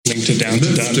listening to Down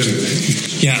to Dunk.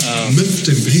 Yeah. Miffed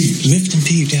and peeved. Miffed and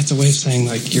peeved. That's a way of saying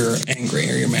like you're angry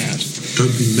or you're mad.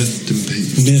 Don't be miffed and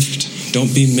peeved. Miffed.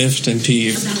 Don't be miffed and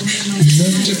peeved.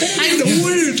 I know the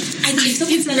word. It's a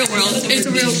real world. It's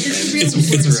a real word.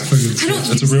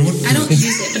 That's a real one? I don't use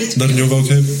it, but it's not in your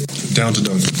vocab? Down to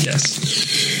Dunk. Yes.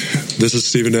 This is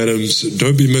Stephen Adams.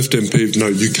 Don't be miffed and peeved. No,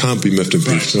 you can't be miffed and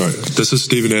peeved. Right. No, this is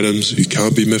Stephen Adams. You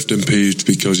can't be miffed and peeved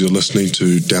because you're listening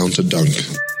to Down to Dunk.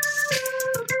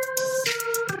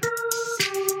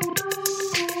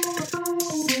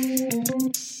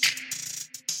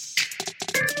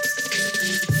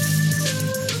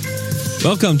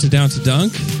 Welcome to Down to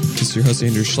Dunk. This is your host,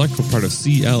 Andrew Schleck. We're part of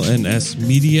CLNS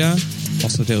Media,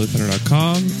 also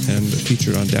dailythunder.com, and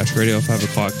featured on Dash Radio at 5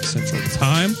 o'clock Central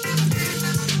Time.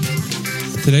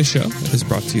 Today's show is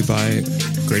brought to you by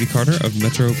Grady Carter of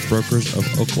Metro Brokers of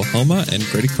Oklahoma, and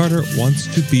Grady Carter wants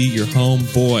to be your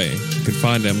homeboy. You can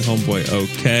find him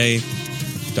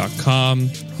homeboyok.com,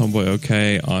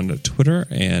 homeboyok on Twitter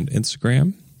and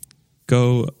Instagram.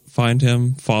 Go find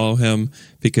him, follow him,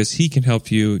 because he can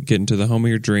help you get into the home of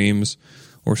your dreams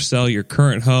or sell your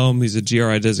current home. He's a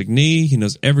GRI designee. He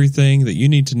knows everything that you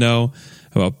need to know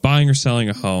about buying or selling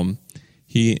a home.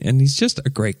 He's just a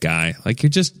great guy. Like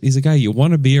he's a guy you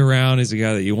want to be around. He's a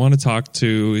guy that you want to talk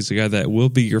to. He's a guy that will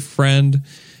be your friend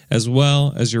as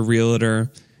well as your realtor.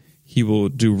 He will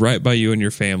do right by you and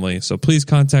your family. So please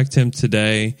contact him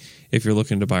today if you're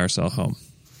looking to buy or sell a home.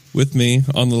 With me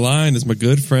on the line is my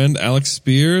good friend, Alex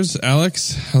Spears.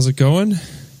 Alex, how's it going?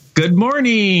 Good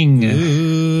morning.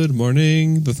 Good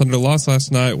morning. The Thunder lost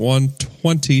last night,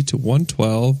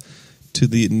 120-112 to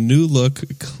the new look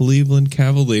Cleveland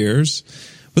Cavaliers.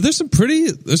 But there's some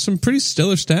pretty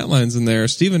stellar stat lines in there.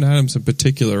 Steven Adams in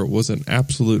particular was an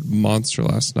absolute monster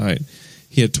last night.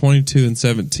 He had 22 and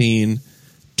 17,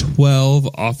 12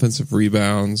 offensive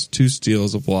rebounds, 2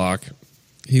 steals, a block.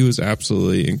 He was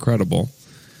absolutely incredible.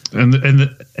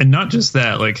 And not just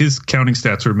that, like his counting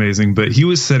stats were amazing, but he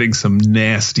was setting some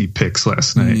nasty picks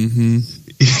last night. Mm-hmm.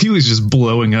 He was just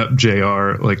blowing up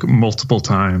JR like multiple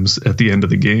times at the end of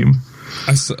the game.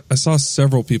 I saw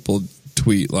several people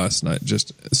tweet last night,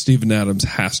 just Steven Adams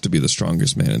has to be the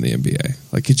strongest man in the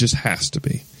NBA. Like he just has to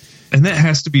be. And that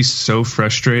has to be so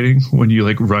frustrating when you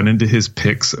like run into his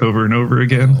picks over and over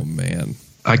again. Oh man.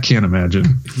 I can't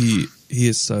imagine. He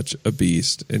is such a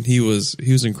beast, and he was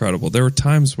incredible. There were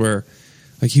times where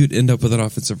like he would end up with an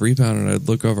offensive rebound, and I'd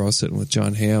look over. I was sitting with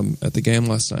John Hamm at the game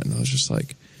last night, and I was just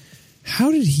like,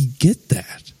 "How did he get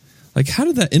that? Like, how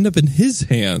did that end up in his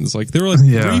hands? Like, there were like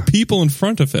 3 people in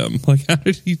front of him. Like, how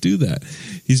did he do that?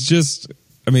 He's just,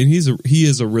 I mean, he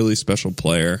is a really special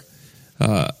player.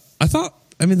 The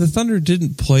Thunder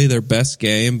didn't play their best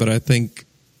game, but I think,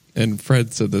 and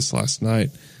Fred said this last night,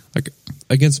 like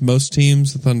against most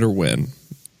teams, the Thunder win.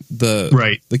 The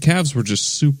Cavs were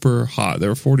just super hot. They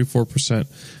were 44%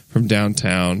 from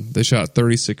downtown. They shot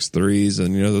 36 threes,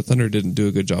 and the Thunder didn't do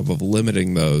a good job of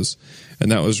limiting those.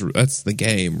 And that's the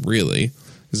game, really,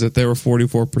 is that they were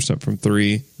 44% from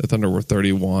 3. The Thunder were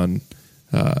 31,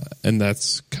 and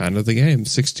that's kind of the game.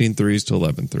 16 threes to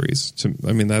 11 threes. To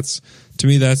me, that's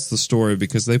the story,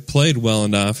 because they played well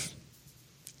enough,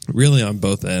 really on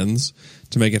both ends,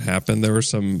 to make it happen. There were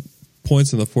some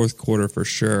points in the fourth quarter for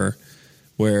sure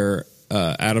where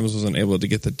Adams wasn't able to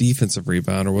get the defensive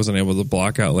rebound or wasn't able to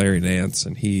block out Larry Nance,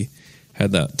 and he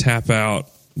had that tap out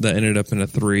that ended up in a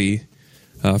 3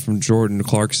 from Jordan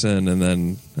Clarkson, and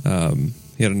then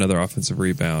he had another offensive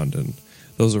rebound, and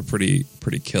those were pretty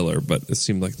killer, but it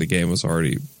seemed like the game was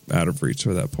already out of reach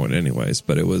at that point anyways.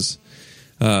 But it was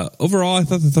overall, I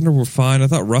thought the Thunder were fine. I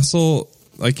thought Russell,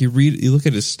 like you look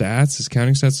at his stats, his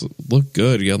counting stats look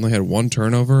good. He only had 1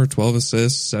 turnover, 12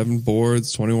 assists, 7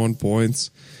 boards, 21 points.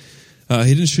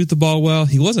 He didn't shoot the ball well.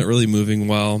 He wasn't really moving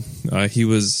well. He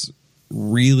was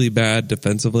really bad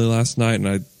defensively last night, and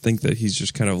I think that he's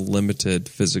just kind of limited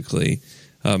physically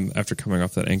after coming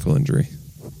off that ankle injury.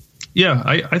 Yeah,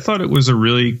 I thought it was a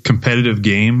really competitive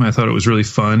game. I thought it was really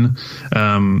fun.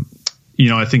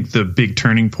 I think the big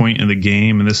turning point in the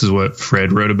game, and this is what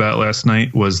Fred wrote about last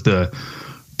night, was the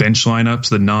bench lineups,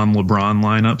 the non-LeBron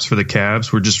lineups for the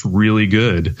Cavs were just really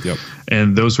good. Yep.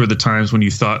 And those were the times when you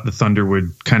thought the Thunder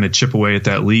would kind of chip away at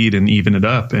that lead and even it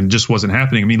up, and just wasn't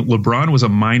happening. I mean, LeBron was a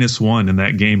 -1 in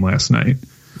that game last night.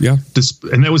 Yeah.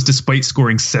 And that was despite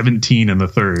scoring 17 in the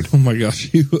third. Oh my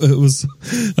gosh. It was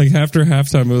like after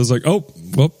halftime, it was like, oh,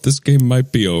 well, this game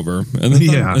might be over. And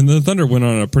the Thunder went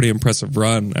on a pretty impressive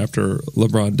run after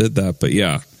LeBron did that. But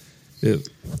yeah,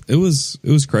 it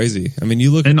was crazy. I mean,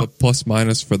 you look at the plus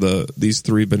minus for these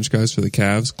 3 bench guys for the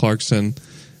Cavs: Clarkson,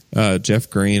 Jeff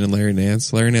Green and Larry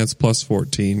Nance. Larry Nance plus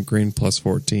 14, Green plus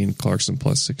 14, Clarkson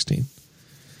plus 16.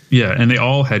 Yeah, and they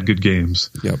all had good games.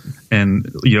 Yep. And,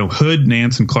 Hood,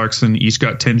 Nance, and Clarkson each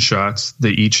got 10 shots. They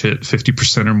each hit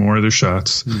 50% or more of their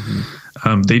shots.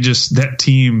 Mm-hmm. That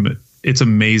team, it's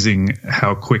amazing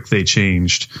how quick they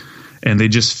changed. And they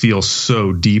just feel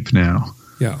so deep now.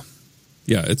 Yeah.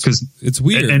 Yeah, it's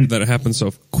weird that it happened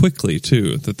so quickly,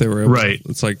 too, that they were able right.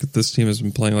 It's like this team has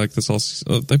been playing like this all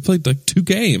season. They played like 2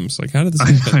 games. Like, how did this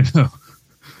happen? I know.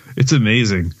 It's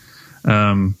amazing.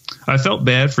 I felt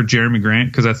bad for Jeremy Grant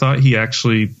because I thought he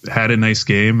actually had a nice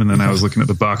game, and then I was looking at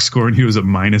the box score, and he was at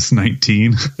minus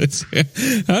 19.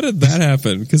 How did that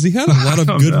happen? Because he had a lot of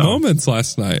good moments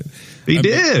last night. He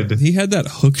did. He had that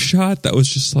hook shot that was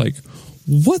just like,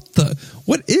 what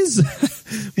is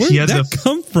that? Where did that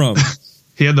come from?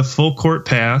 He had the full court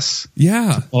pass.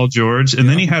 Yeah. To Paul George. And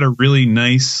then he had a really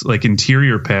nice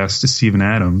interior pass to Steven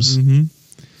Adams.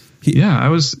 Mm-hmm. I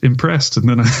was impressed. And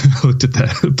then I looked at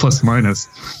that plus minus.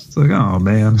 It's like, oh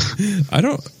man. I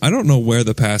don't know where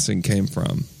the passing came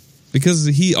from, because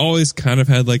he always kind of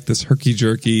had like this herky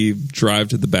jerky drive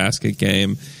to the basket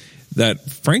game that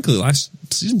frankly last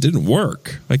season didn't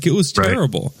work. Like, it was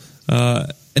terrible. Right.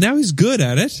 And now he's good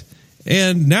at it.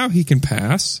 And now he can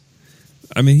pass.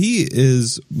 I mean, he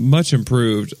is much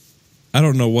improved. I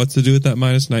don't know what to do with that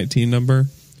minus 19 number.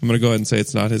 I'm going to go ahead and say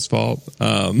it's not his fault.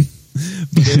 But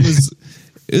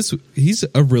he's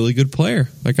a really good player.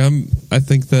 Like, I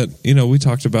think that, we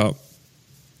talked about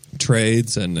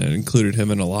trades and included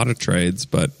him in a lot of trades,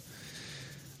 but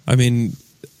I mean,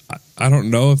 I don't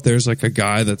know if there's like a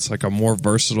guy that's like a more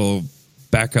versatile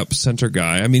backup center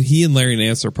guy. I mean, he and Larry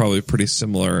Nance are probably pretty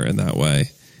similar in that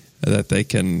way, that they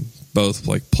can both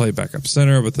like play backup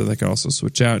center, but then they can also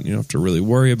switch out and you don't have to really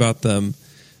worry about them.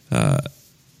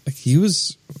 He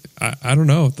was, I don't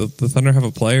know. The Thunder have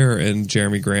a player in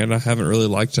Jeremy Grant. I haven't really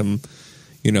liked him,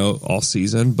 all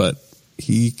season, but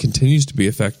he continues to be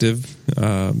effective.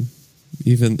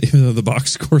 Even though the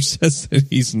box score says that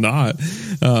he's not,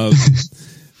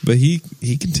 but he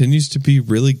continues to be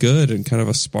really good and kind of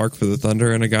a spark for the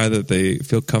Thunder and a guy that they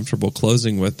feel comfortable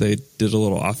closing with. They did a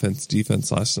little offense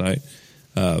defense last night.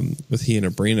 With he and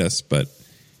Abrinas, but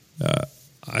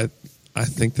I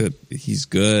think that he's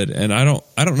good, and I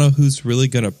don't know who's really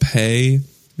going to pay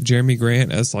Jeremy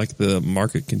Grant as like the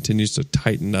market continues to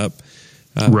tighten up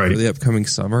for the upcoming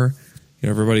summer.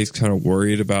 Everybody's kind of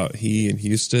worried about he and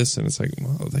Eustace, and it's like,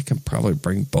 well, they can probably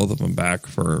bring both of them back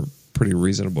for pretty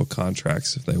reasonable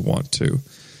contracts if they want to.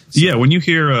 So, yeah, when you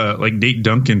hear like Nate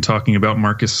Duncan talking about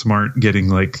Marcus Smart getting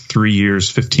like 3 years,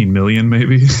 $15 million,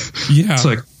 maybe. Yeah, it's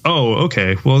like, oh,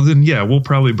 okay. Well, then, we'll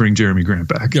probably bring Jeremy Grant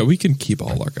back. Yeah, we can keep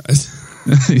all our guys.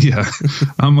 Yeah,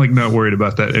 I'm like not worried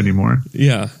about that anymore.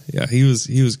 Yeah, he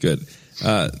was good.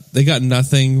 They got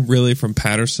nothing really from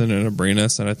Patterson and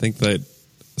Abrinas, and I think that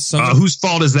whose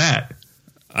fault is that?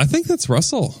 I think that's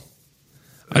Russell.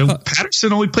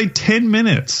 Patterson only played 10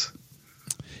 minutes.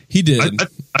 He did.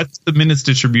 I the minutes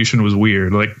distribution was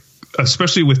weird, like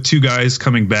especially with 2 guys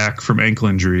coming back from ankle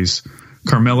injuries.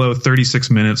 Carmelo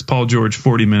 36 minutes, Paul George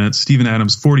 40 minutes, Steven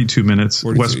Adams 42 minutes,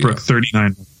 Westbrook 39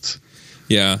 minutes.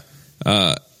 Yeah,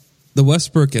 the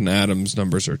Westbrook and Adams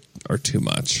numbers are too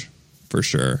much for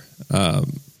sure,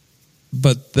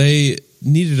 but they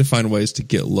needed to find ways to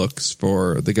get looks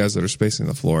for the guys that are spacing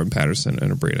the floor, and Patterson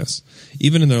and Abrinas,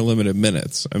 even in their limited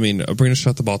minutes. I mean, Abrinas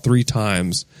shot the ball 3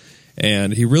 times.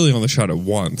 And he really only shot it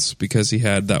once because he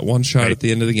had that one shot at the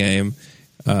end of the game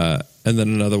and then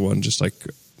another one just like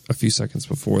a few seconds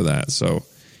before that. So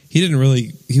he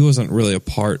wasn't really a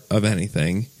part of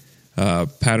anything.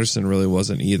 Patterson really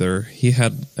wasn't either. He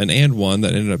had an and one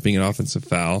that ended up being an offensive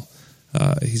foul.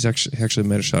 He actually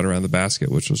made a shot around the basket,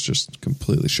 which was just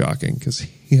completely shocking because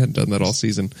he hadn't done that all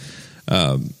season.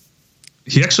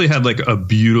 He actually had like a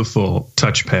beautiful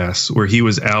touch pass where he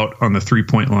was out on the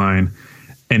 3-point line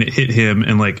and it hit him,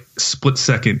 and like split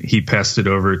second, he passed it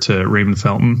over to Raymond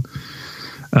Felton.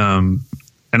 And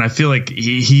I feel like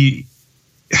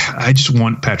I just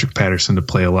want Patrick Patterson to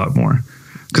play a lot more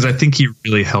because I think he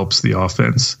really helps the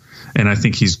offense. And I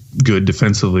think he's good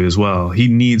defensively as well. He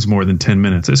needs more than 10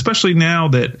 minutes, especially now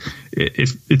that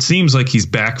it seems like he's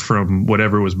back from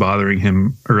whatever was bothering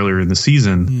him earlier in the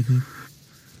season. Mm-hmm.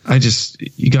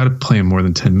 You got to play him more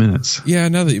than 10 minutes. Yeah,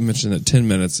 now that you mentioned that, 10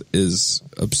 minutes is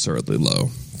absurdly low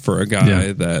for a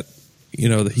guy that,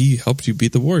 that he helped you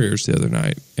beat the Warriors the other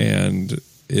night and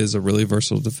is a really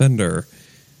versatile defender.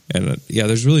 And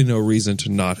there's really no reason to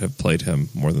not have played him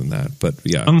more than that. But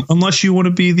unless you want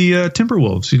to be the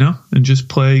Timberwolves, and just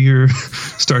play your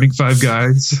starting 5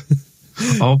 guys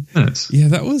all minutes. Yeah,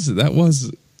 that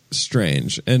was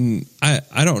strange. And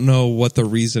I don't know what the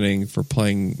reasoning for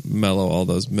playing Melo all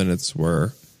those minutes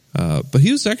were. But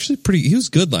he was actually he was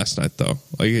good last night though.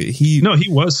 Like he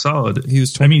was solid. He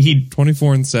was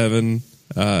 24 and 7.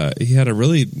 He had a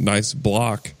really nice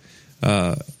block.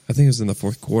 I think it was in the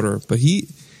fourth quarter, but he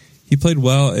played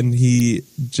well, and he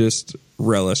just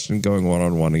relished in going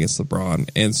 1-on-1 against LeBron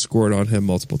and scored on him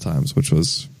multiple times, which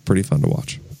was pretty fun to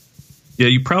watch. Yeah,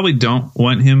 you probably don't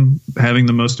want him having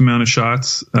the most amount of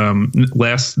shots.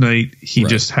 Last night, he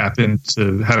just happened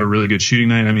to have a really good shooting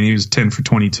night. I mean, he was 10 for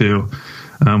 22,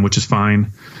 which is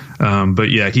fine.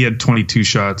 But yeah, he had 22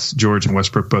 shots. George and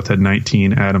Westbrook both had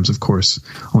 19. Adams, of course,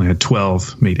 only had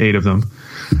 12, made 8 of them.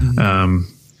 Mm-hmm.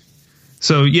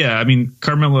 So yeah, I mean,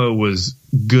 Carmelo was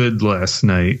good last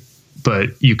night,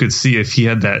 but you could see if he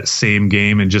had that same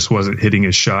game and just wasn't hitting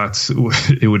his shots,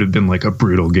 it would have been like a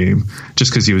brutal game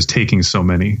just because he was taking so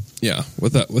many. Yeah,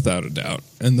 without a doubt.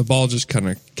 And the ball just kind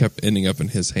of kept ending up in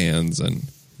his hands, and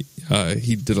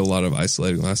he did a lot of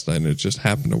isolating last night, and it just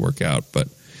happened to work out. But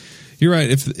you're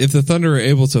right. If the Thunder are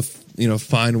able to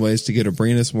find ways to get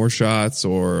Abrinas more shots,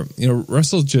 or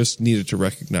Russell just needed to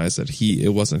recognize that it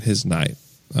wasn't his night.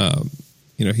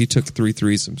 He took 3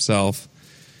 threes himself,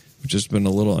 which has been a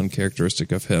little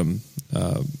uncharacteristic of him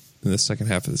in the second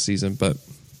half of the season. But,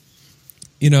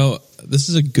 this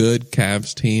is a good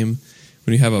Cavs team.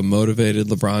 When you have a motivated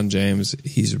LeBron James,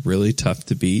 he's really tough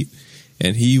to beat.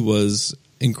 And he was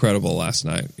incredible last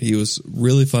night. He was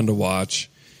really fun to watch.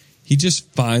 He just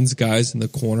finds guys in the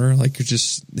corner. Like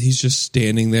he's just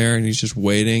standing there and he's just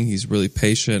waiting. He's really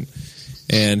patient.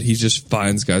 And he just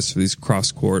finds guys for these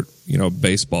cross-court,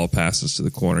 baseball passes to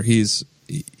the corner. He's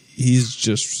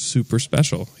just super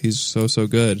special. He's so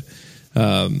good.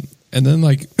 And then,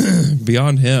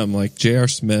 beyond him, J.R.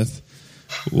 Smith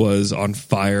was on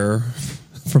fire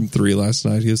from 3 last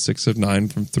night. He was 6 of 9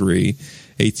 from 3,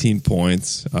 18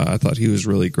 points. I thought he was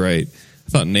really great. I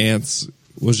thought Nance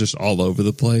was just all over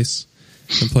the place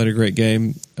and played a great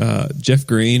game. Jeff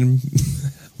Green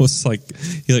was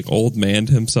he old manned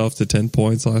himself to 10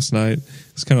 points last night.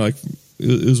 It's kind of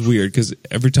it was weird because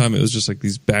every time it was just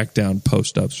these back down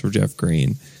post ups for Jeff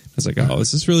Green. I was like, oh,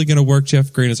 is this really going to work,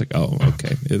 Jeff Green? It's like, oh,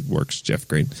 okay, it works, Jeff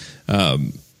Green. But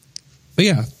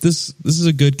yeah, this is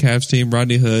a good Cavs team.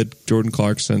 Rodney Hood, Jordan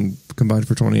Clarkson combined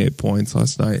for 28 points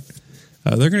last night.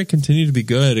 They're going to continue to be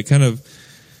good. They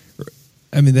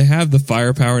have the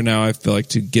firepower now, I feel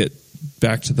to get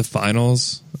back to the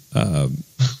finals,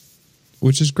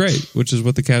 which is great, which is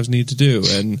what the Cavs need to do.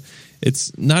 And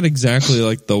it's not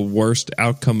exactly the worst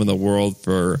outcome in the world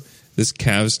for this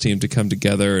Cavs team to come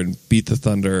together and beat the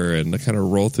Thunder and to kind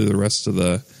of roll through the rest of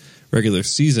the regular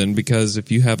season, because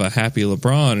if you have a happy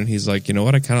LeBron and he's like, you know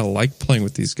what, I kind of like playing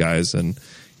with these guys, and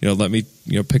let me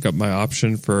pick up my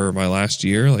option for my last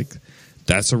year,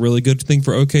 that's a really good thing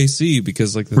for OKC,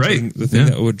 because the thing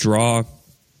that would draw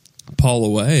Paul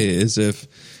away is if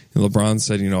LeBron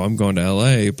said, I'm going to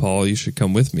LA, Paul, you should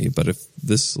come with me. But if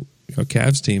this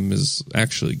Cavs team is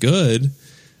actually good,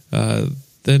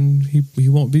 then he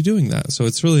won't be doing that. So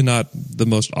it's really not the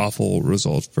most awful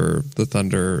result for the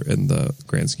Thunder in the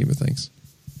grand scheme of things.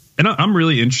 And I'm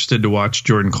really interested to watch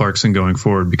Jordan Clarkson going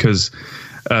forward, because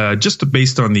just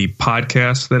based on the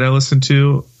podcast that I listen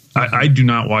to, I do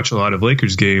not watch a lot of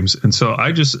Lakers games, and so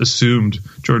I just assumed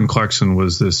Jordan Clarkson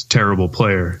was this terrible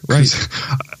player. Right.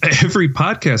 Every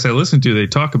podcast I listen to, they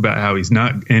talk about how he's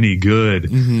not any good,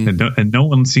 and no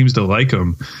one seems to like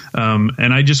him.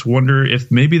 And I just wonder if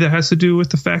maybe that has to do with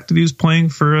the fact that he was playing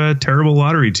for a terrible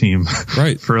lottery team,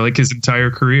 right, for his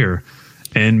entire career,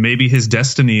 and maybe his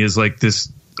destiny is this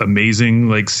amazing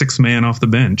 6th man off the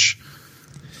bench.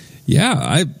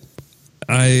 Yeah,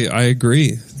 I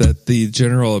agree that the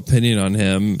general opinion on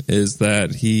him is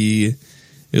that he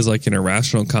is an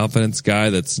irrational confidence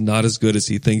guy that's not as good as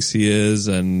he thinks he is,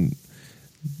 and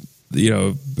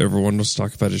everyone wants to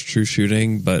talk about his true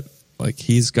shooting, but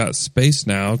he's got space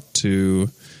now to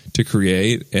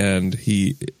create, and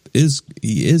he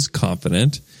is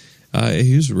confident.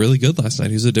 He was really good last night.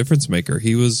 He was a difference maker.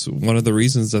 He was one of the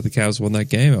reasons that the Cavs won that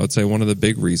game. I would say one of the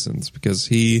big reasons, because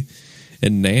he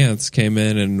and Nance came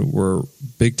in and were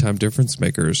big-time difference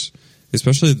makers,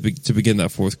 especially to begin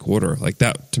that fourth quarter.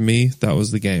 That, to me, that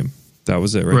was the game. That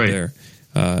was it right there.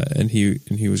 And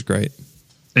he was great.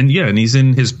 And yeah, and he's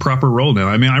in his proper role now.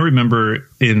 I mean, I remember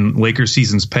in Lakers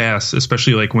seasons past,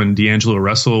 especially when D'Angelo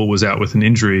Russell was out with an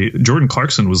injury, Jordan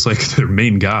Clarkson was their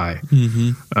main guy,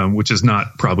 which is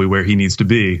not probably where he needs to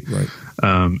be. Right.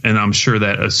 And I'm sure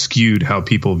that skewed how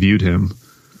people viewed him.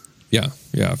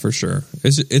 Yeah, for sure.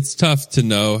 It's tough to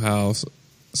know how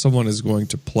someone is going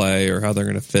to play or how they're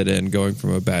going to fit in going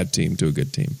from a bad team to a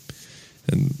good team.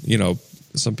 And,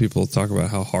 some people talk about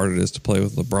how hard it is to play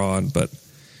with LeBron, but,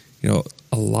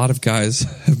 a lot of guys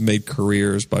have made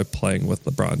careers by playing with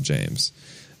LeBron James.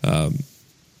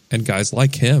 And guys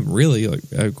like him, really,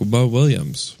 like Mo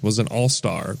Williams was an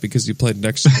all-star because he played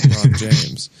next to LeBron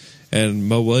James. And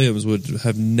Mo Williams would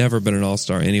have never been an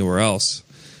all-star anywhere else.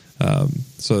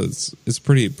 So it's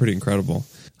pretty incredible.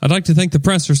 I'd like to thank the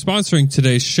Press for sponsoring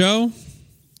today's show.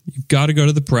 You've got to go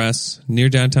to the Press near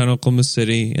downtown Oklahoma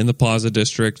City in the Plaza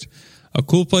District. A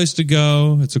cool place to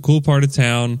go. It's a cool part of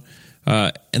town.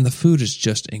 And the food is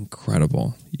just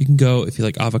incredible. You can go if you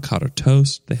like avocado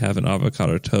toast. They have an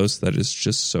avocado toast that is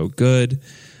just so good.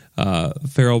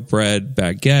 Farrell bread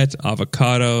baguette,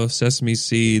 avocado, sesame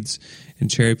seeds, and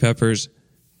cherry peppers.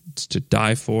 It's to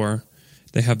die for.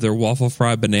 They have their waffle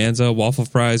fry bonanza, waffle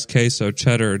fries, queso,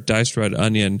 cheddar, diced red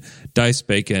onion, diced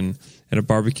bacon, and a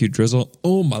barbecue drizzle.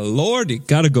 Oh, my Lord, you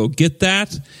got to go get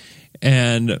that.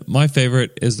 And my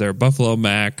favorite is their buffalo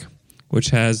mac,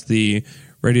 which has the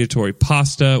radiatory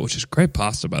pasta, which is great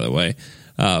pasta, by the way.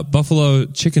 Buffalo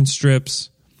chicken strips,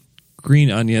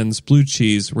 green onions, blue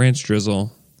cheese, ranch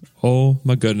drizzle. Oh,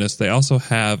 my goodness. They also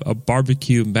have a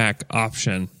barbecue mac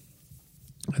option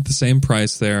at the same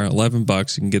price there,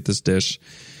 $11. You can get this dish.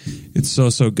 It's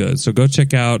so good. So go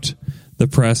check out the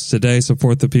Press today.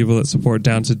 Support the people that support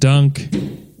Down to Dunk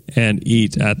and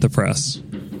eat at the Press.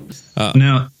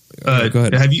 Now, go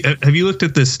ahead. Have you looked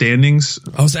at the standings?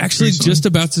 I was actually just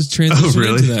about to transition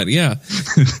into that. Yeah.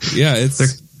 Yeah,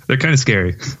 they're kind of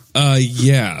scary.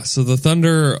 Yeah. So the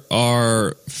Thunder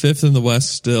are 5th in the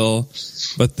West still,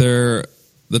 but the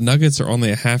Nuggets are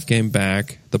only a half game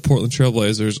back. The Portland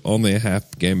Trailblazers only a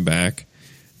half game back.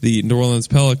 The New Orleans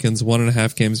Pelicans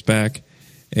 1.5 games back,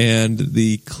 and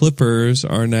the Clippers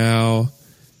are now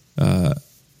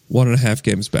 1.5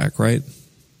 games back. Right?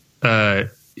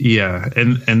 Yeah,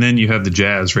 and then you have the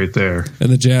Jazz right there, and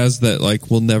the Jazz that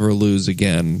will never lose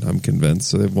again. I'm convinced.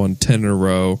 So they've won 10 in a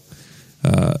row.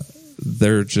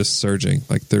 They're just surging.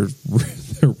 They're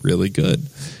really good.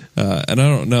 And I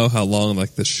don't know how long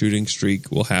the shooting streak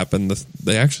will happen.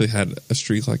 They actually had a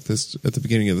streak like this at the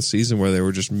beginning of the season where they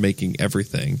were just making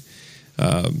everything.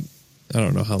 I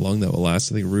don't know how long that will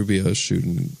last. I think Rubio is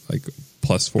shooting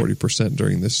plus 40%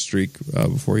 during this streak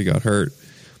before he got hurt,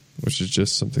 which is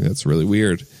just something that's really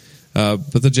weird.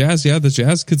 But the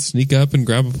Jazz could sneak up and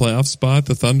grab a playoff spot.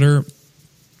 The Thunder,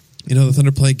 the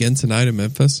Thunder play again tonight in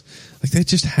Memphis. They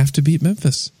just have to beat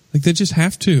Memphis. They just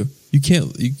have to. You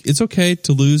can't. It's okay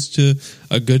to lose to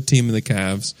a good team in the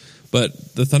Cavs,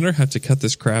 but the Thunder have to cut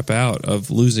this crap out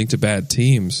of losing to bad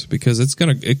teams because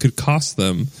it could cost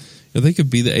them. They could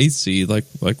be the 8th seed,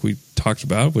 like we talked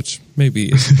about, which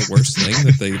maybe isn't the worst thing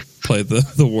that they play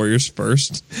the Warriors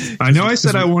first. I know I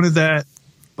said I wanted that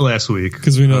last week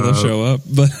because we know they'll show up,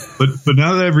 but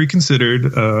now that I've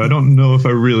reconsidered, I don't know if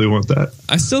I really want that.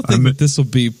 I still think that this will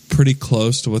be pretty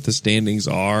close to what the standings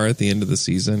are at the end of the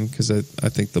season because I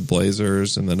think the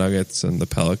Blazers and the Nuggets and the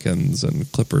Pelicans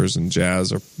and Clippers and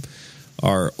Jazz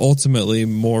are ultimately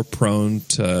more prone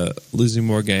to losing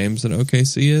more games than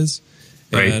OKC is.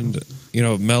 Right. And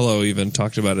Melo even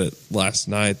talked about it last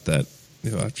night that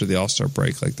after the All-Star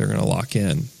break, they're going to lock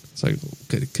in. It's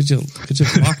could you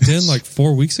have locked in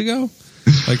 4 weeks ago?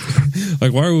 Why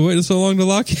are we waiting so long to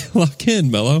lock in,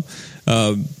 Melo?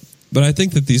 But I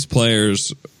think that these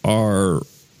players are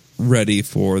ready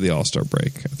for the All-Star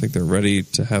break. I think they're ready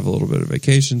to have a little bit of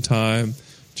vacation time,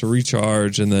 to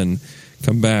recharge, and then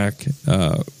come back.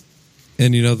 And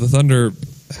the Thunder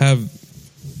have.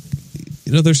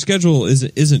 Their schedule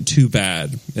isn't too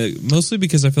bad, mostly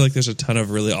because I feel like there's a ton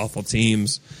of really awful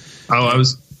teams.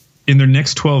 In their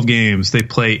next 12 games, they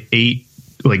play 8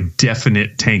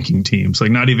 definite tanking teams,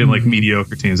 not even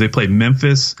mediocre teams. They play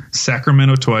Memphis,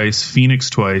 Sacramento twice, Phoenix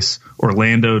twice,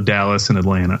 Orlando, Dallas, and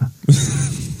Atlanta.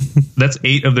 That's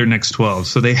 8 of their next 12,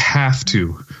 so they have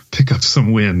to pick up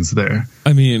some wins there.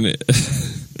 I mean,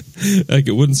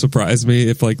 it wouldn't surprise me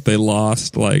if they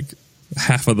lost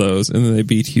half of those and then they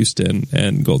beat Houston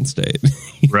and Golden State.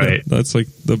 Right. That's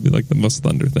they'll be the most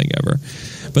Thunder thing ever.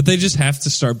 But they just have to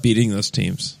start beating those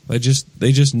teams. They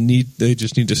just need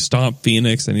to stomp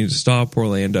Phoenix. They need to stomp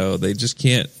Orlando. They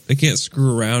can't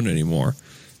screw around anymore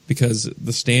because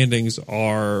the standings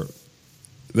are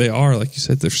like you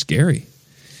said, they're scary.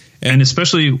 And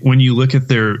especially when you look at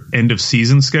their end of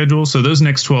season schedule. So those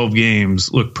next 12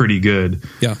 games look pretty good.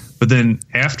 Yeah. But then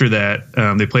after that,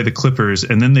 they play the Clippers,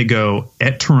 and then they go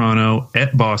at Toronto,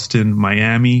 at Boston,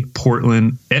 Miami,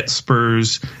 Portland, at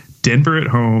Spurs, Denver at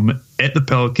home, at the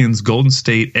Pelicans, Golden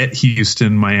State, at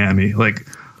Houston, Miami.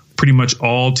 Pretty much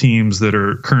all teams that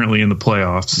are currently in the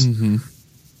playoffs. Mm-hmm.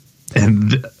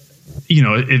 And,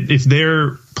 if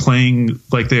they're playing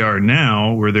like they are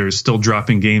now, where they're still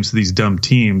dropping games to these dumb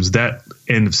teams, that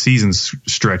end of season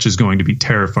stretch is going to be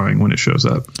terrifying when it shows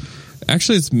up.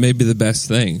 Actually, it's maybe the best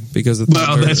thing because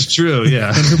that's true.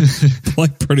 Yeah, play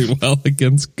pretty well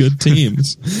against good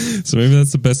teams, so maybe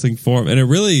that's the best thing for them. And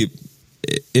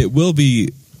it will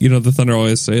be. The Thunder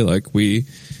always say like we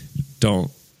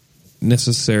don't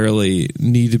necessarily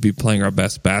need to be playing our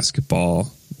best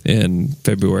basketball in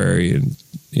February and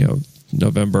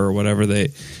November or whatever. They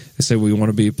say we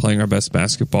want to be playing our best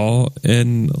basketball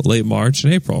in late March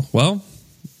and April. Well,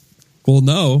 we'll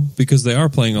know because they are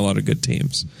playing a lot of good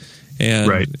teams. And,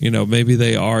 right. Maybe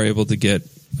they are able to get,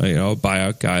 a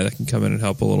buyout guy that can come in and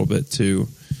help a little bit too,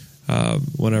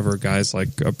 whenever guys like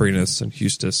Abrinas and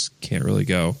Hustis can't really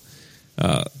go.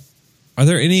 Are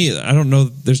there any, I don't know,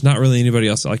 there's not really anybody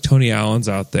else, like Tony Allen's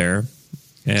out there,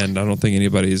 and I don't think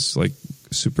anybody's like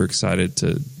super excited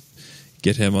to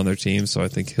get him on their team, so I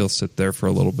think he'll sit there for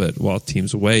a little bit while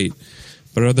teams wait.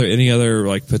 But are there any other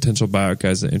like potential buyout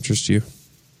guys that interest you?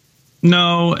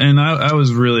 No, and I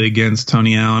was really against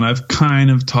Tony Allen. I've kind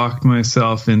of talked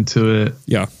myself into it.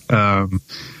 Yeah.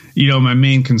 My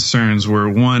main concerns were,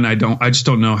 one, I just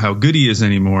don't know how good he is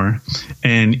anymore.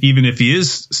 And even if he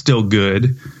is still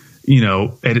good,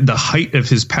 at the height of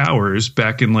his powers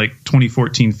back in like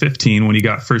 2014-15, when he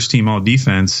got first team all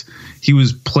defense, he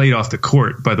was played off the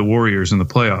court by the Warriors in the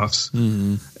playoffs.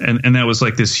 Mm-hmm. And that was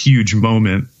like this huge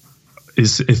moment.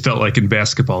 It felt like in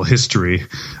basketball history,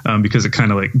 because it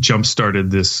kind of like jump started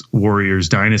this Warriors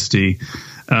dynasty.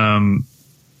 And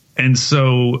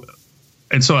so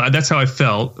that's how I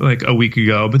felt like a week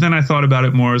ago. But then I thought about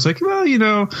it more. I was like,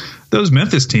 well, those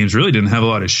Memphis teams really didn't have a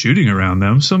lot of shooting around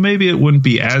them. So maybe it wouldn't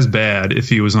be as bad if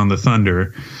he was on the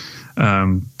Thunder.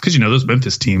 Because, those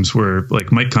Memphis teams were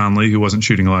like Mike Conley, who wasn't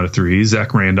shooting a lot of threes,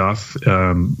 Zach Randolph,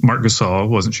 Marc Gasol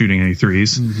wasn't shooting any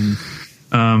threes.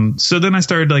 Mm-hmm. So then I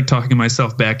started like talking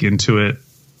myself back into it.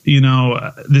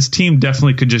 This team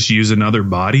definitely could just use another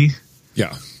body.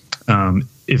 Yeah.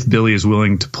 If Billy is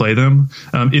willing to play them,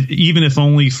 even if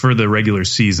only for the regular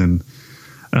season.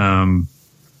 But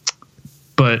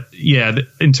yeah,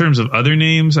 in terms of other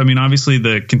names, I mean, obviously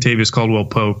the Kentavious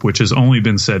Caldwell-Pope, which has only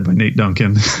been said by Nate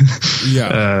Duncan.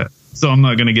 Yeah. So I'm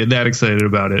not going to get that excited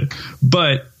about it.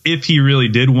 But if he really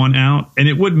did want out, and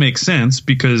it would make sense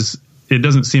because it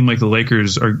doesn't seem like the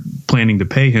Lakers are planning to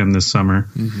pay him this summer,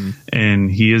 mm-hmm.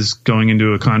 and he is going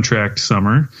into a contract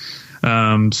summer.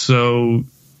 So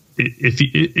if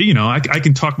he,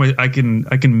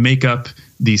 I can make up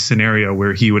the scenario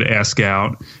where he would ask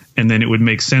out, and then it would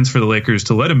make sense for the Lakers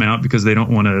to let him out because they don't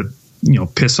want to,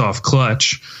 piss off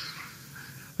Clutch,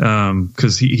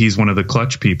 because he's one of the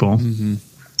Clutch people. Mm-hmm.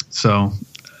 So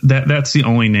that's the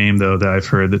only name though that I've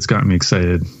heard that's gotten me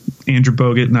excited. Andrew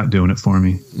Bogut, not doing it for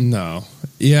me. No.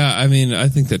 Yeah, I mean, I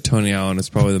think that Tony Allen is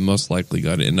probably the most likely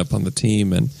guy to end up on the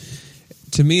team, and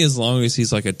to me, as long as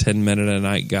he's like a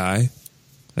 10-minute-a-night guy,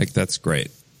 like that's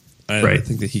great. I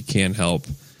think that he can help.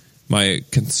 My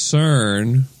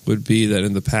concern would be that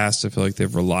in the past, I feel like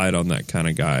they've relied on that kind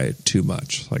of guy too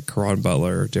much, like Caron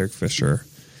Butler, Derek Fisher,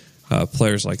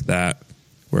 players like that,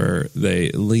 where they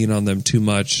lean on them too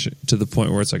much to the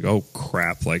point where it's like, oh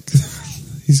crap, like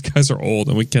these guys are old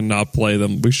and we cannot play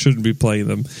them. We shouldn't be playing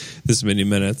them this many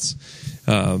minutes.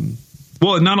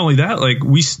 Well, not only that, like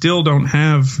we still don't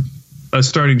have a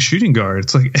starting shooting guard.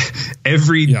 It's like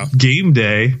every game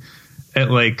day at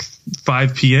like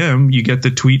 5 p.m. you get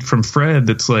the tweet from Fred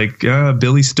that's like,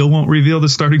 Billy still won't reveal the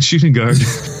starting shooting guard.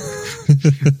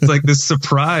 It's like this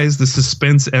surprise, the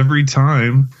suspense every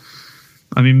time.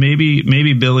 I mean,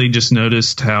 maybe Billy just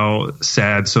noticed how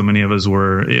sad so many of us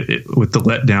were with the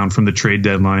letdown from the trade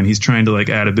deadline. He's trying to like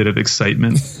add a bit of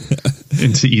excitement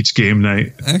into each game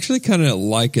night. I actually kind of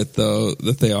like it though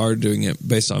that they are doing it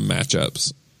based on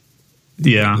matchups.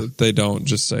 Yeah, they don't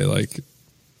just say like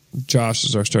Josh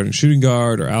is our starting shooting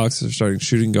guard or Alex is our starting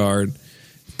shooting guard,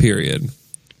 period.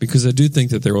 Because I do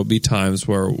think that there will be times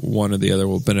where one or the other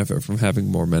will benefit from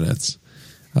having more minutes.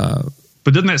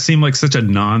 But doesn't that seem like such a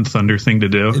non-Thunder thing to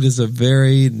do? It is a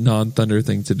very non-Thunder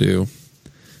thing to do.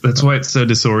 That's why it's so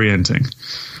disorienting.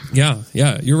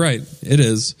 Yeah, you're right. It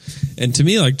is. And to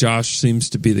me, like Josh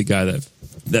seems to be the guy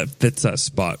that fits that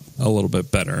spot a little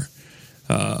bit better.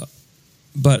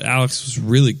 But Alex was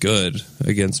really good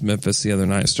against Memphis the other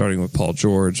night, starting with Paul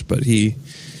George, but he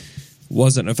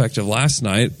wasn't effective last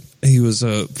night. He was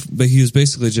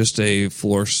basically just a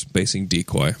floor spacing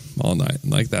decoy all night.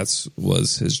 Like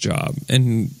was his job.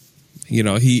 And,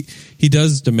 he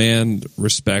does demand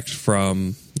respect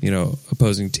from,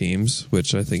 opposing teams,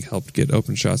 which I think helped get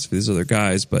open shots for these other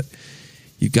guys. But,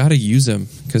 you got to use him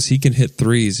because he can hit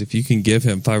threes. If you can give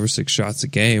him 5 or 6 shots a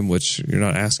game, which you're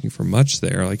not asking for much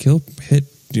there, like he'll hit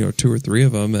 2 or 3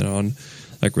 of them, and on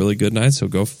like really good nights he'll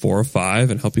go 4 or 5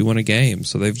 and help you win a game.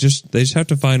 So they just have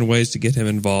to find ways to get him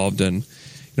involved. And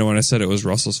when I said it was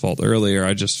Russell's fault earlier,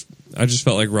 I just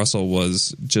felt like Russell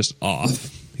was just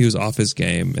off. He was off his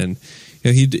game, and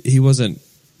he wasn't.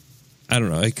 I don't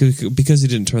know, because he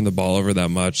didn't turn the ball over that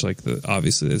much. Like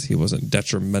obviously he wasn't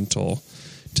detrimental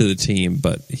to the team,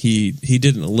 but he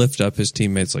didn't lift up his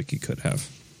teammates like he could have.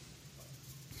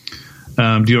 Do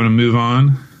you want to move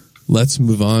on? Let's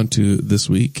move on to this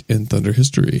week in Thunder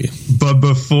history. But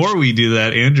before we do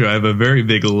that, Andrew, I have a very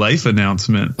big life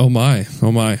announcement. Oh my.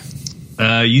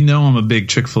 I'm a big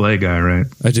Chick-fil-A guy, right?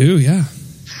 I do, yeah.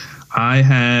 I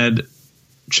had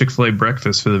Chick-fil-A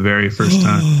breakfast for the very first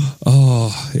time.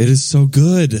 Oh, it is so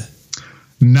good.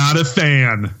 Not a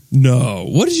fan. No.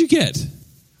 What did you get?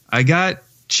 I got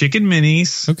chicken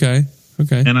minis. Okay.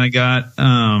 And I got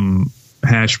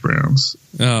hash browns.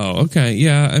 Oh, okay.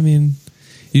 Yeah, I mean,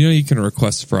 you can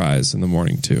request fries in the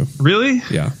morning too. Really?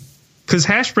 Yeah. Because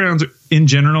hash browns in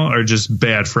general are just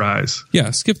bad fries.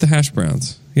 Yeah, skip the hash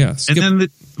browns. Yeah. And then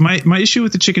my issue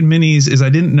with the chicken minis is I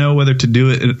didn't know whether to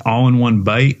do it all in one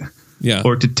bite. Yeah.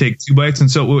 Or to take 2 bites. And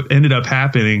so what ended up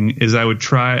happening is I would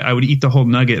eat the whole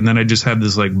nugget, and then I just had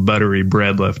this like buttery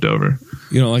bread left over.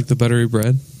 You don't like the buttery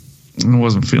bread? I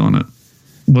wasn't feeling it.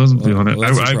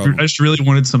 I just really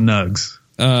wanted some nugs.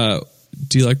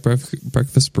 Do you like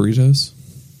breakfast burritos?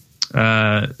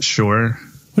 Sure.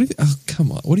 Oh,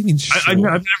 come on. What do you mean sure? I've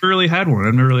never really had one.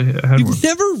 You've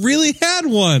never really had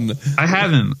one? I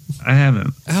haven't.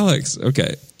 Alex,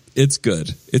 okay. It's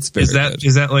good. It's very good.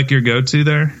 Is that like your go-to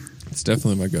there? It's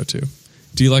definitely my go-to.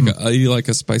 Do you like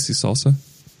a spicy salsa?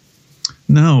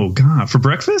 No, God, for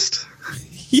breakfast?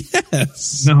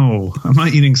 Yes. No, I'm not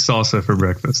eating salsa for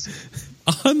breakfast.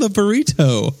 On the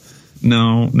burrito.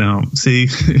 No. See,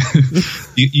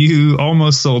 you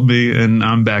almost sold me, and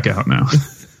I'm back out now.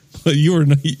 But you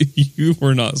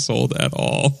were not sold at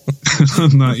all.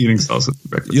 I'm not eating salsa for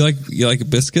breakfast. You like a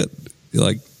biscuit?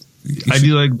 I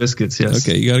do like biscuits, yes.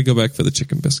 Okay, you got to go back for the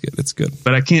chicken biscuit. It's good.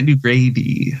 But I can't do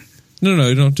gravy. No,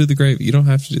 you don't do the gravy. You don't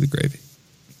have to do the gravy.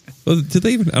 Well, did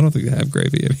they even? I don't think they have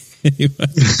gravy anyway.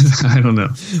 I don't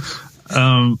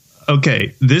know.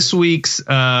 Okay, this week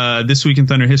in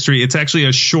Thunder history, it's actually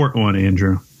a short one,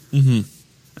 Andrew. Mm-hmm.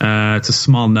 It's a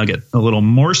small nugget, a little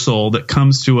morsel that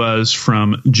comes to us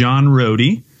from John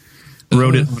Rohde.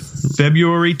 Wrote it on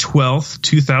February 12th,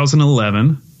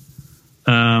 2011.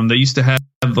 They used to have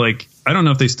I don't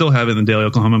know if they still have it in the Daily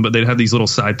Oklahoman, but they'd have these little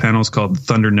side panels called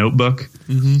Thunder Notebook,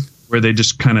 where they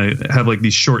just kind of have like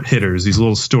these short hitters, these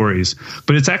little stories.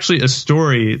 But it's actually a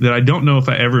story that I don't know if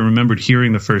I ever remembered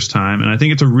hearing the first time, and I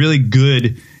think it's a really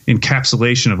good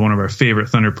encapsulation of one of our favorite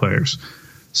Thunder players.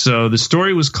 So the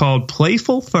story was called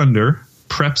Playful Thunder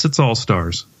Preps Its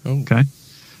All-Stars. Oh. Okay.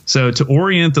 So to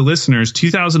orient the listeners,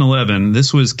 2011,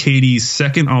 this was KD's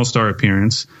second All-Star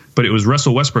appearance, but it was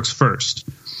Russell Westbrook's first.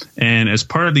 And as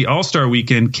part of the All-Star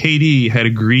weekend, KD had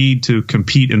agreed to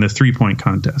compete in the three-point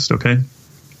contest, okay?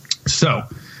 So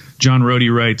John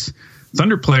Rohde writes,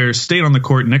 Thunder players stayed on the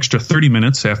court an extra 30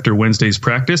 minutes after Wednesday's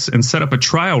practice and set up a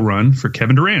trial run for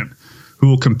Kevin Durant, who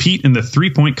will compete in the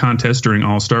three-point contest during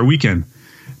All-Star weekend.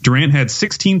 Durant had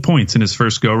 16 points in his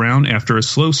first go-round after a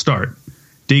slow start.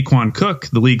 Daquan Cook,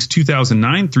 the league's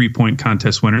 2009 three-point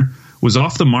contest winner, was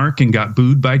off the mark and got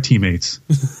booed by teammates.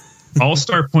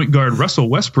 All-star point guard Russell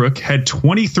Westbrook had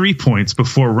 23 points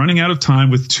before running out of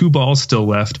time with 2 balls still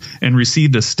left and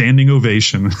received a standing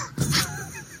ovation.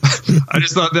 I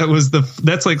just thought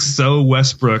that's like so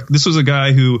Westbrook. This was a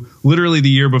guy who literally the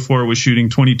year before was shooting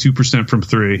 22% from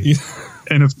 3. Yeah.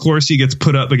 And of course he gets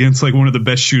put up against like one of the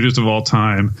best shooters of all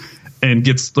time and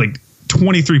gets like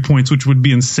 23 points, which would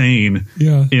be insane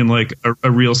in like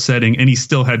a real setting. And he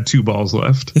still had 2 balls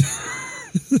left.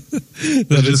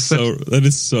 That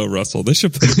is so Russell. They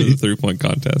should put him in the 3-point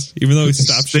contest, even though he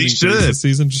stopped shooting this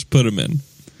season. Just put him in.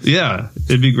 Yeah,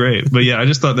 it'd be great. But yeah, I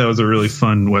just thought that was a really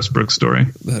fun Westbrook story.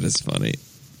 That is funny.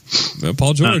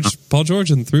 Paul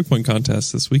George in the 3-point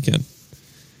contest this weekend.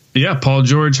 Yeah, Paul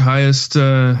George, highest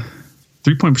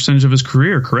 3-point percentage of his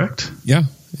career. Correct. Yeah,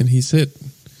 and he's hit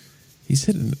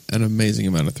an amazing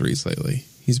amount of threes lately.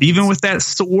 Even with that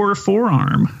sore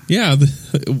forearm. Yeah,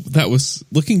 that was,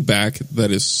 looking back,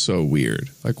 that is so weird.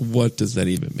 Like, what does that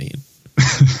even mean?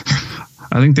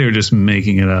 I think they were just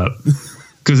making it up.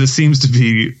 Because it seems to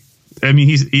be, I mean,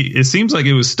 it seems like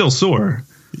it was still sore.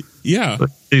 Yeah.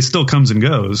 But it still comes and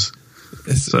goes.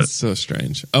 It's so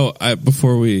strange. Oh,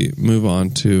 before we move on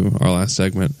to our last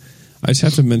segment, I just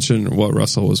have to mention what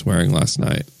Russell was wearing last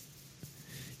night.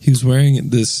 He was wearing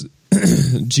this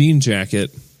jean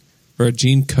jacket or a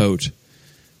jean coat,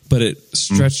 but it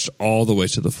stretched all the way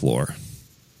to the floor.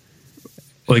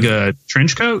 Like a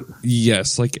trench coat?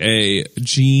 Yes, like a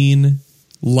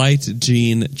light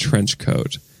jean trench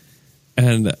coat.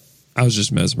 And I was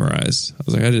just mesmerized. I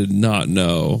was like, I did not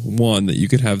know, one, that you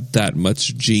could have that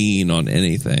much jean on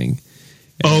anything.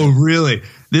 Oh, really?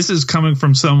 This is coming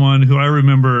from someone who I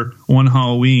remember one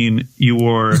Halloween, you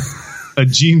wore a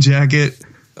jean jacket,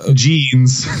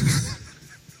 jeans,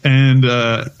 and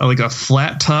like a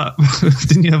flat top.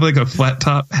 Didn't you have like a flat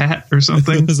top hat or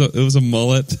something? It was a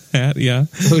mullet hat, yeah.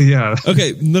 Oh, yeah.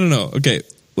 Okay, no. Okay,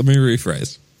 let me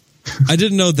rephrase. I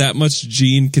didn't know that much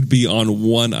jean could be on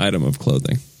one item of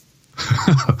clothing.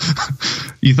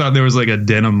 You thought there was like a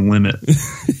denim limit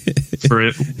for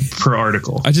it per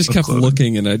article. I just kept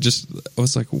looking, and I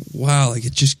was like, wow, like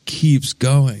it just keeps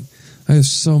going. I have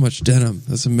so much denim.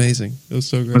 That's amazing. It was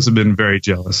so great. Must have been very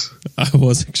jealous. I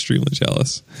was extremely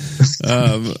jealous.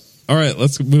 All right,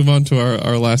 let's move on to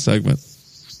our last segment.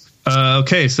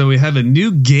 Okay, so we have a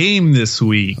new game this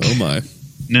week. Oh my.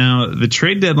 Now, the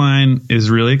trade deadline is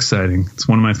really exciting. It's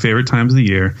one of my favorite times of the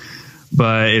year,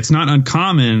 but it's not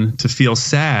uncommon to feel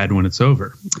sad when it's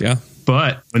over. Yeah.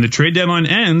 But when the trade deadline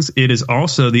ends, it is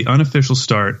also the unofficial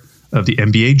start of the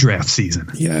NBA draft season.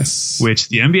 Yes. Which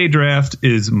the NBA draft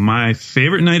is my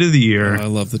favorite night of the year. I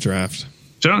love the draft.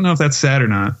 I don't know if that's sad or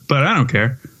not, but I don't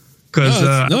care.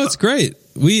 No, it's great.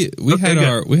 We had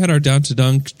our Down to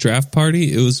Dunk draft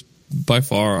party. It was by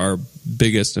far our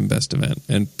biggest and best event,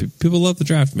 and people love the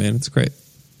draft, man. It's great.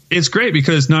 It's great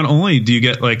because not only do you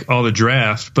get like all the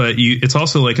draft, but it's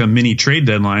also like a mini trade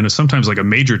deadline, or sometimes like a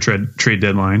major trade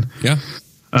deadline. Yeah.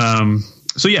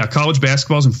 So yeah, college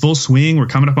basketball's in full swing. We're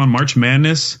coming up on March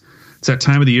Madness. It's that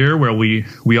time of the year where we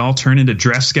all turn into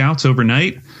draft scouts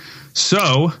overnight.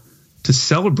 So to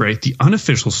celebrate the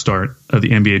unofficial start of the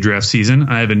NBA draft season,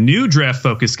 I have a new draft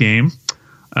focus game.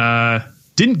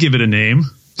 Didn't give it a name.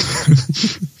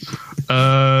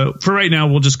 For right now,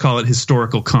 we'll just call it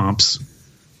historical comps.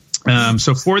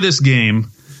 So for this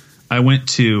game, I went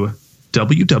to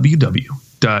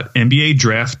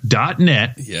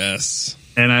www.nbadraft.net. Yes.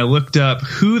 And I looked up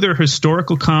who their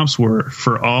historical comps were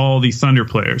for all the Thunder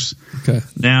players. Okay.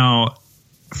 Now,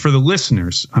 for the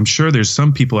listeners, I'm sure there's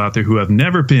some people out there who have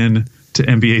never been to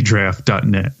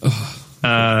nbadraft.net.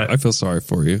 I feel sorry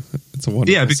for you. It's a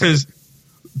wonderful because site.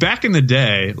 Back in the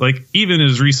day, like even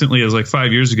as recently as like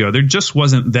 5 years ago, there just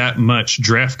wasn't that much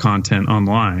draft content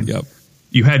online. Yep.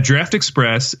 You had Draft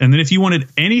Express, and then if you wanted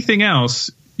anything else,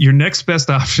 your next best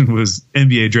option was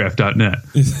nbadraft.net,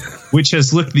 which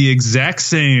has looked the exact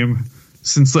same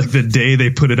since like the day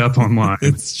they put it up online.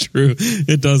 It's true.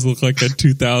 It does look like a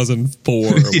 2004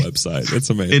 website. It's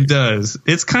amazing. It does.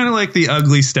 It's kind of like the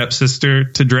ugly stepsister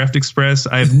to Draft Express.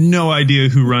 I have no idea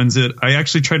who runs it. I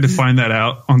actually tried to find that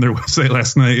out on their website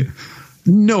last night.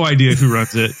 No idea who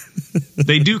runs it.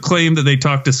 They do claim that they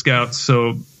talk to scouts,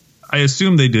 so I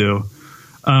assume they do.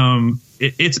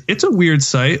 It's a weird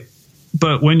site,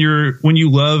 but when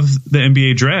you love the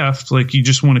NBA draft, like you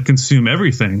just want to consume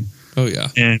everything. Oh yeah.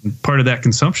 And part of that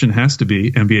consumption has to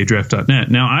be nbadraft.net.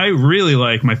 Now, I really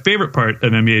like, my favorite part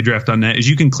of nbadraft.net is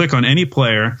you can click on any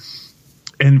player,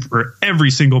 and for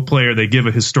every single player they give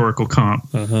a historical comp,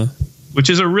 which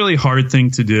is a really hard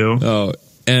thing to do. Oh,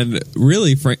 and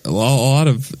really, a lot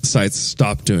of sites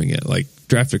stopped doing it. Like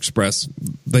Draft Express,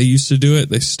 they used to do it.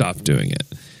 They stopped doing it.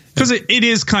 Because it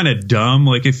is kind of dumb,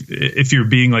 like if you're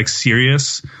being like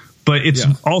serious, but it's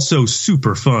also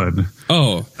super fun.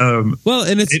 Oh, well,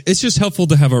 and it's just helpful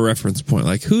to have a reference point.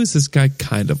 Like, who is this guy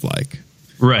kind of like?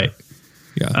 Right.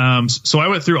 Yeah. So I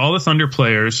went through all the Thunder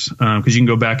players because you can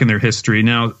go back in their history.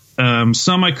 Now,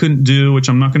 some I couldn't do, which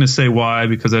I'm not going to say why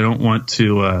because I don't want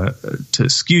to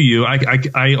skew you.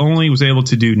 I only was able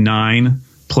to do 9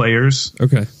 players.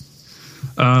 Okay.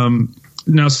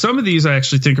 Now, some of these I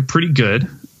actually think are pretty good.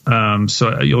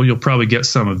 So you'll probably get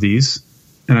some of these.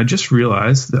 And I just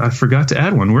realized that I forgot to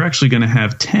add one. We're actually going to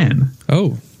have 10.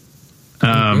 Oh.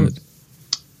 And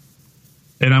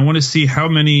I want to see how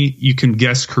many you can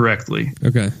guess correctly.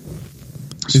 Okay.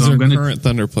 These are current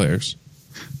Thunder players.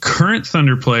 Current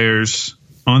Thunder players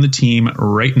on the team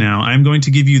right now. I'm going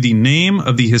to give you the name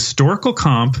of the historical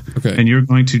comp, and you're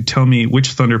going to tell me which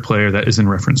Thunder player that is in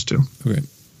reference to.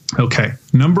 Okay.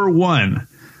 Number 1,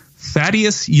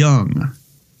 Thaddeus Young.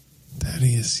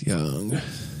 Thaddeus Young.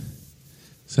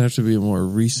 Does that have to be a more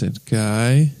recent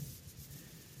guy?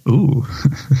 Ooh.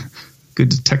 Good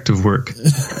detective work.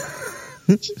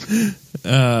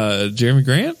 Jeremy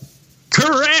Grant?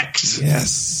 Correct!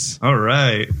 Yes. All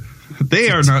right. They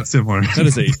are not similar. That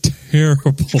is a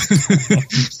terrible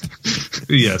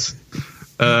Yes.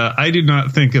 I do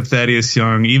not think of Thaddeus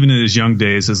Young, even in his young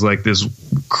days, as like this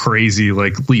crazy,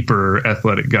 like leaper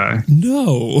athletic guy.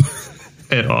 No.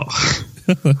 At all.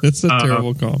 It's a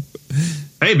terrible comp.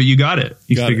 Hey, but you got it.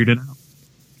 You figured it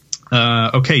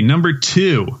out. Okay, number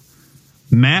 2.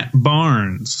 Matt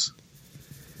Barnes.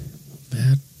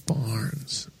 Matt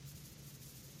Barnes.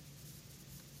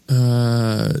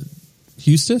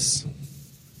 Eustace?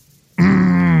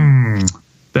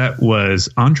 That was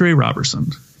Andre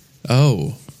Robertson.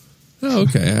 Oh,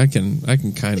 okay. I can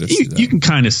kind of see that. You can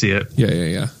kind of see it.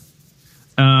 Yeah.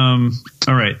 All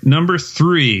right. Number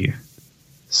 3,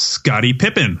 Scottie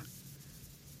Pippen.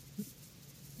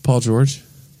 Paul George?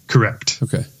 Correct.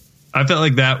 Okay. I felt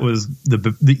like that was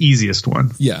the easiest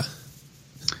one. Yeah.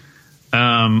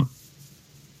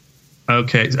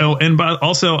 Okay. Oh, and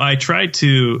also I tried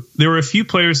to. There were a few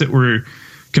players that were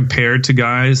compared to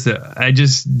guys that I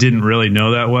just didn't really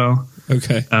know that well.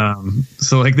 Okay.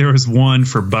 So like there was one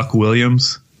for Buck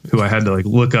Williams who I had to like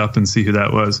look up and see who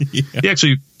that was. Yeah. He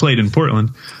actually played in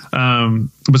Portland.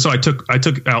 But so I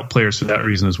took out players for that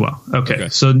reason as well. Okay.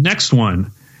 So next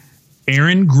one,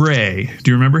 Aaron Gray.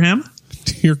 Do you remember him?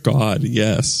 Dear God,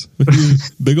 yes.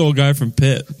 Big old guy from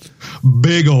Pitt.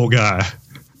 Big old guy.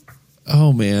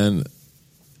 Oh man,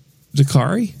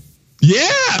 Dakari?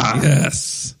 Yeah.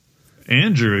 Yes.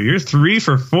 Andrew, you're 3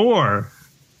 for 4.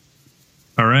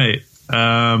 All right.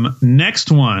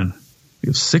 Next one. We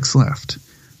have 6 left.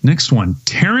 Next one,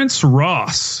 Terrence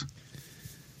Ross.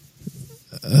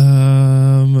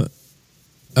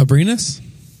 Abrinas?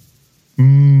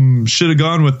 Should have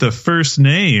gone with the first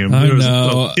name. I there was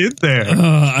know. a hint there.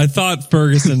 I thought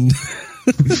Ferguson,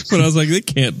 but I was like, they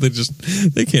can't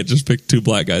just pick 2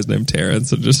 black guys named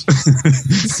Terrence and just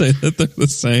say that they're the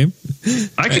same.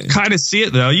 I could kind of see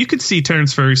it though. You could see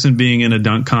Terrence Ferguson being in a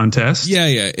dunk contest. Yeah.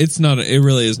 It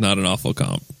really is not an awful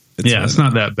comp. It's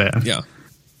not that bad. Yeah.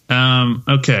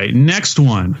 Okay, next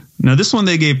one. Now this one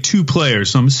they gave 2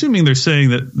 players, so I'm assuming they're saying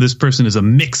that this person is a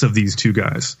mix of these 2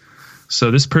 guys. So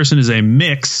this person is a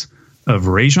mix of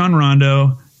Rajon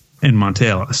Rondo and Monte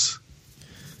Ellis.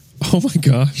 Oh my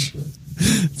gosh.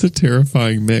 It's a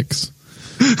terrifying mix.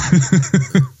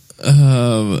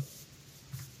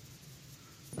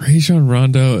 Rajon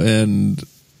Rondo and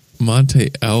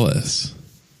Monte Ellis.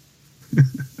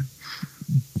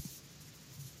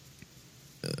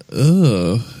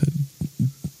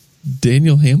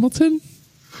 Daniel Hamilton?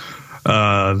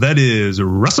 That is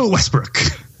Russell Westbrook.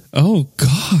 Oh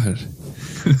God.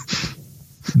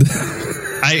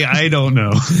 I don't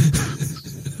know.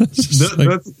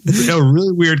 That's a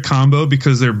really weird combo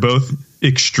because they're both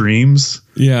extremes.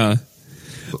 Yeah.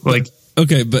 Like,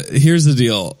 okay, but here's the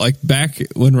deal. Like back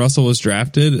when Russell was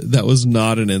drafted, that was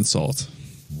not an insult.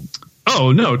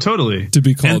 Oh no, totally. To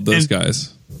be called those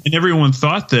guys. And everyone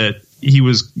thought that he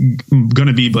was going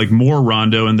to be like more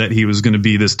Rondo and that he was going to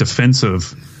be this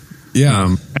defensive,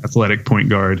 athletic point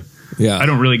guard. Yeah. I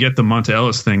don't really get the Monte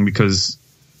Ellis thing because,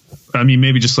 I mean,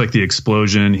 maybe just like the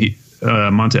explosion,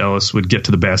 Monte Ellis would get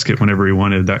to the basket whenever he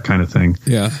wanted, that kind of thing.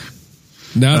 Yeah.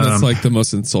 Now that's like the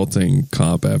most insulting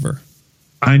comp ever.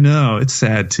 I know. It's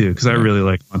sad too because I really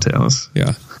like Monte Ellis.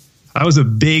 Yeah. I was a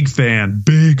big fan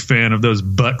of those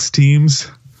Bucks teams.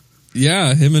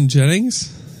 Yeah. Him and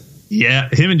Jennings. Yeah.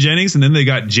 Him and Jennings. And then they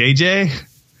got JJ.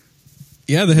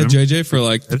 Yeah. They had JJ for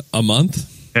like a month.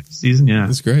 Season. Yeah.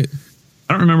 That's great.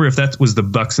 I don't remember if that was the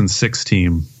Bucks and 6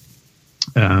 team.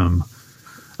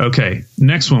 Okay,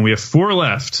 next one. We have 4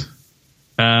 left.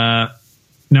 Now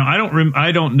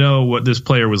I don't know what this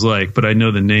player was like, but I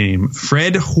know the name.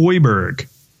 Fred Hoiberg.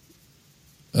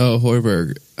 Oh,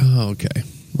 Hoiberg. Oh, okay.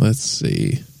 Let's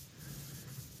see.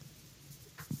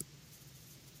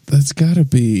 That's got to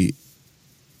be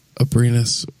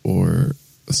Abrinas or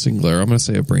Singler. I'm going to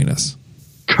say Abrinas.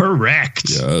 Correct.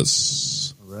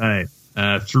 Yes. All right.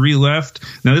 3 left.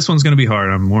 Now this one's going to be hard.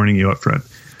 I'm warning you up front.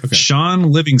 Okay. Sean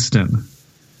Livingston.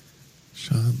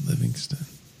 Sean Livingston.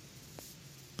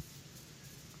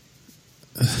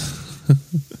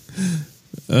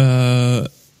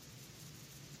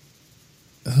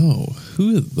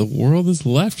 Who in the world is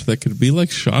left that could be like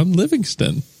Sean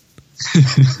Livingston?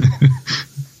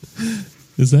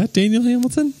 Is that Daniel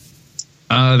Hamilton?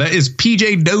 That is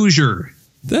PJ Dozier.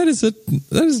 That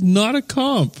is not a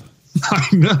comp. I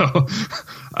know.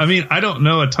 I mean, I don't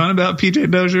know a ton about PJ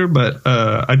Dozier, but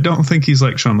I don't think he's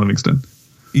like Sean Livingston.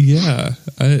 Yeah,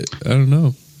 I don't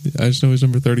know. I just know he's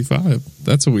number 35.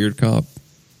 That's a weird comp.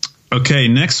 Okay,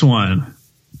 next one.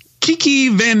 Kiki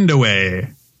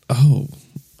Vandeweghe. Oh,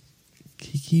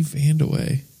 Kiki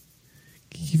Vandeweghe.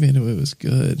 Kiki Vandeweghe was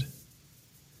good.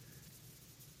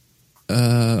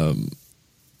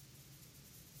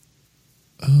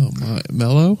 Oh my,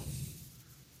 Melo?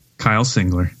 Kyle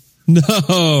Singler.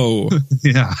 No.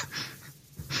 Yeah.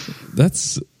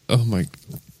 That's, oh my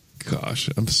gosh,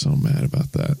 I'm so mad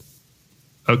about that.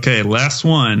 Okay, last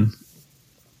one.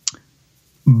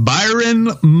 Byron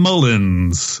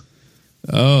Mullins.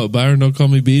 Oh, Byron, don't call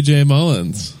me BJ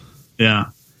Mullins. Yeah.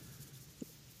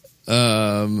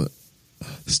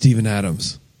 Steven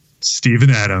Adams. Steven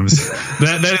Adams.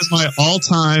 That is my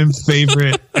all-time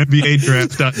favorite NBA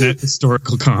Draft.net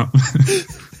historical comp.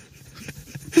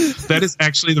 That is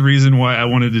actually the reason why I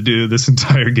wanted to do this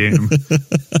entire game.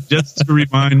 Just to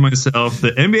remind myself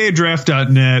that NBA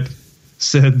Draft.net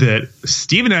said that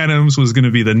Steven Adams was going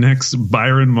to be the next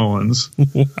Byron Mullins.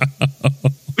 Wow.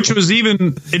 Which was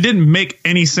it didn't make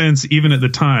any sense even at the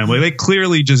time. Like, they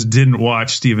clearly just didn't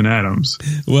watch Steven Adams.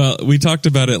 Well, we talked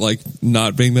about it like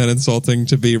not being that insulting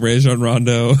to be Rajon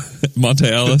Rondo, Monte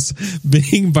Ellis.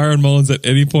 Being Byron Mullins at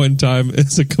any point in time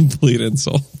is a complete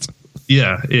insult.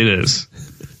 Yeah, it is.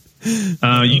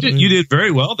 You did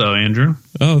very well though, Andrew.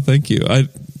 Oh, thank you.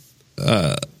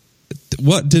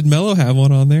 What did Melo have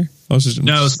one on there? I was just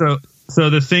no. So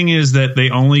the thing is that they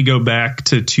only go back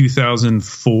to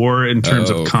 2004 in terms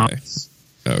of comps.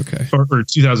 Okay. Or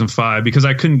 2005, because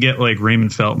I couldn't get like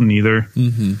Raymond Felton either.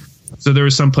 Mm-hmm. So there were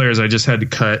some players I just had to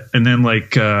cut, and then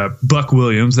like Buck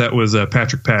Williams, that was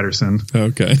Patrick Patterson.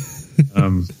 Okay.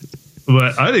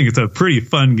 But I think it's a pretty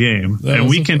fun game, and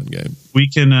we can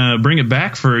bring it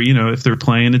back for, if they're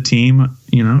playing a team,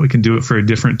 we can do it for a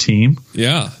different team.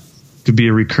 Yeah. Could be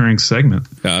a recurring segment.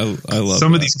 Yeah, I love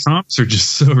some of these comps are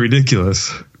just so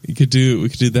ridiculous. We could do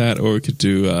that, or we could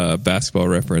do basketball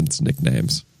reference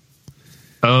nicknames.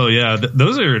 Oh yeah,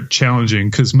 those are challenging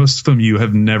because most of them you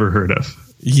have never heard of.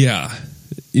 Yeah,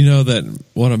 you know that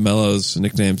one of Melo's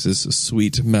nicknames is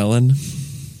Sweet Melon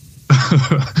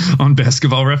on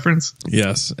Basketball Reference.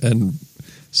 Yes, and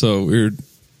so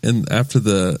after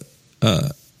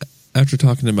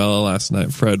talking to Melo last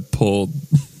night, Fred pulled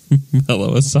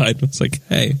Melo aside and was like,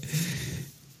 "Hey,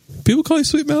 people call you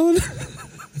Sweet Melon?"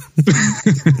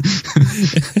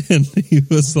 And he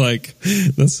was like,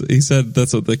 he said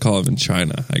that's what they call him in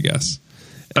China, I guess.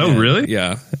 Oh, and, really?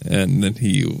 Yeah. And then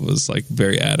he was like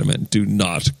very adamant, do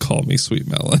not call me Sweet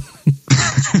Melon.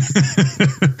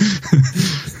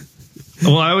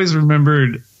 Well, I always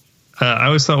remembered, I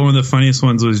always thought one of the funniest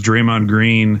ones was Draymond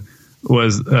Green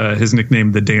was his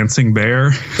nickname, the Dancing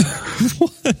Bear.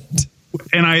 What?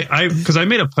 And because I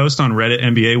made a post on Reddit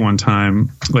NBA one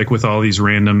time, like with all these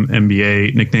random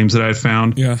NBA nicknames that I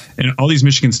found. Yeah. And all these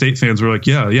Michigan State fans were like,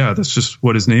 yeah, that's just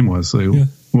what his name was. Like, yeah.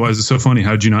 Why is it so funny?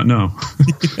 How'd you not know?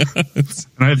 Yes.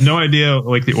 And I have no idea,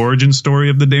 like, the origin story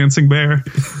of the Dancing Bear.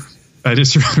 I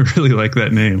just really like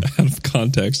that name. Out of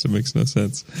context, it makes no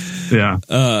sense. Yeah.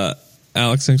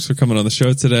 Alex, thanks for coming on the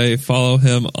show today. Follow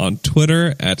him on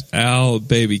Twitter at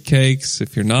AlBabyCakes.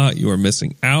 If you're not, you are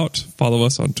missing out. Follow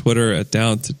us on Twitter at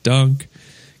Down to Dunk.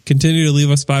 Continue to leave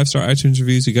us 5-star iTunes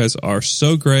reviews. You guys are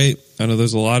so great. I know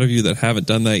there's a lot of you that haven't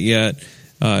done that yet.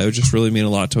 It would just really mean a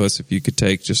lot to us if you could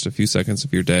take just a few seconds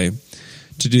of your day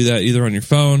to do that, either on your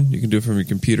phone. You can do it from your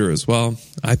computer as well.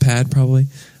 iPad, probably.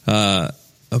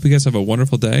 Hope you guys have a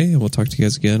wonderful day, and we'll talk to you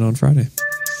guys again on Friday.